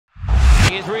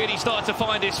He has really started to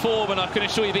find his form, and I can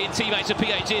assure you being teammates with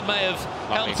PHG may have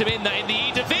helped him in that in the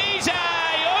Eredivisie.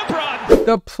 Obrun!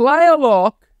 The player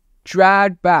lock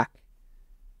drag back.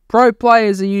 Pro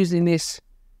players are using this,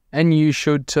 and you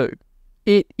should too.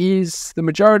 It is, the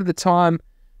majority of the time,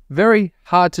 very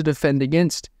hard to defend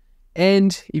against,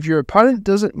 and if your opponent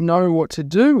doesn't know what to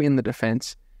do in the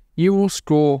defense, you will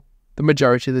score the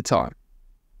majority of the time.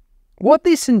 What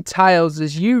this entails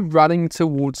is you running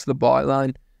towards the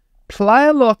byline,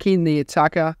 player locking the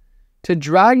attacker to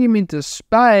drag him into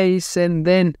space, and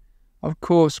then, of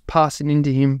course, passing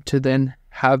into him to then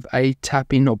have a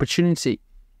tap-in opportunity.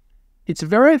 It's a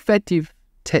very effective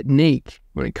technique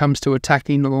when it comes to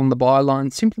attacking along the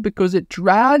byline, simply because it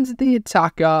drags the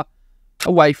attacker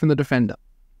away from the defender.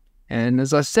 And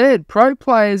as I said, pro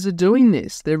players are doing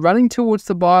this. They're running towards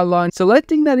the byline,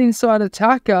 selecting that inside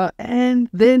attacker, and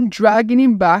then dragging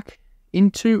him back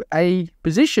into a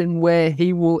position where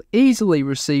he will easily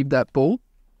receive that ball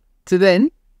to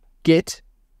then get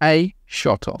a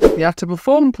shot off. Now, to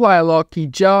perform player lock, you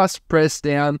just press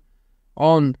down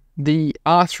on the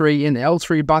R3 and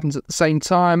L3 buttons at the same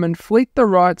time and flick the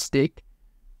right stick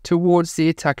towards the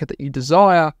attacker that you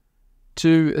desire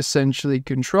to essentially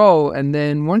control. And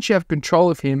then once you have control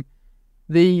of him,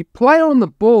 the player on the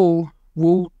ball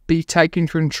will be taken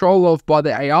control of by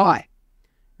the AI,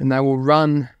 and they will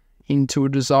run into a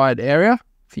desired area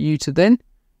for you to then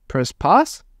press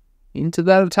pass into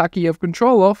that attacker you have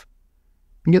control of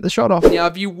and get the shot off. Now,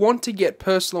 if you want to get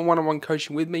personal one-on-one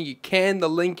coaching with me, you can. The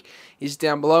link is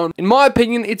down below. In my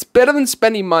opinion, it's better than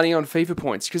spending money on FIFA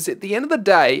points, because at the end of the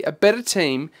day, a better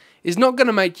team is not going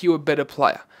to make you a better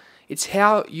player. It's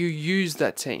how you use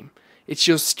that team. It's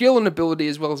your skill and ability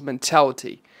as well as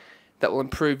mentality that will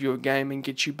improve your game and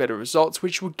get you better results,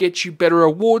 which will get you better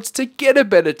awards to get a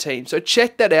better team. So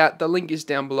check that out. The link is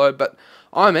down below. But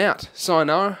I'm out.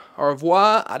 Sayonara, au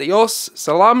revoir, adios,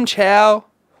 salam, ciao.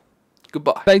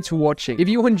 Goodbye. Thanks for watching. If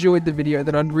you enjoyed the video,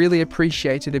 then I'd really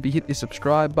appreciate it if you hit the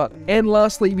subscribe button. And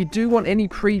lastly, if you do want any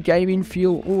pre-gaming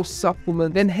fuel or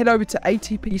supplement, then head over to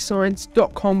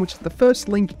atpscience.com, which is the first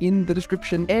link in the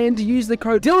description, and use the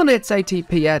code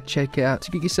DYLANETSATP at checkout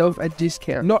to get yourself a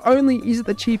discount. Not only is it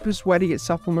the cheapest way to get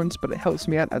supplements, but it helps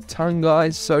me out a ton,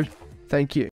 guys, so thank you.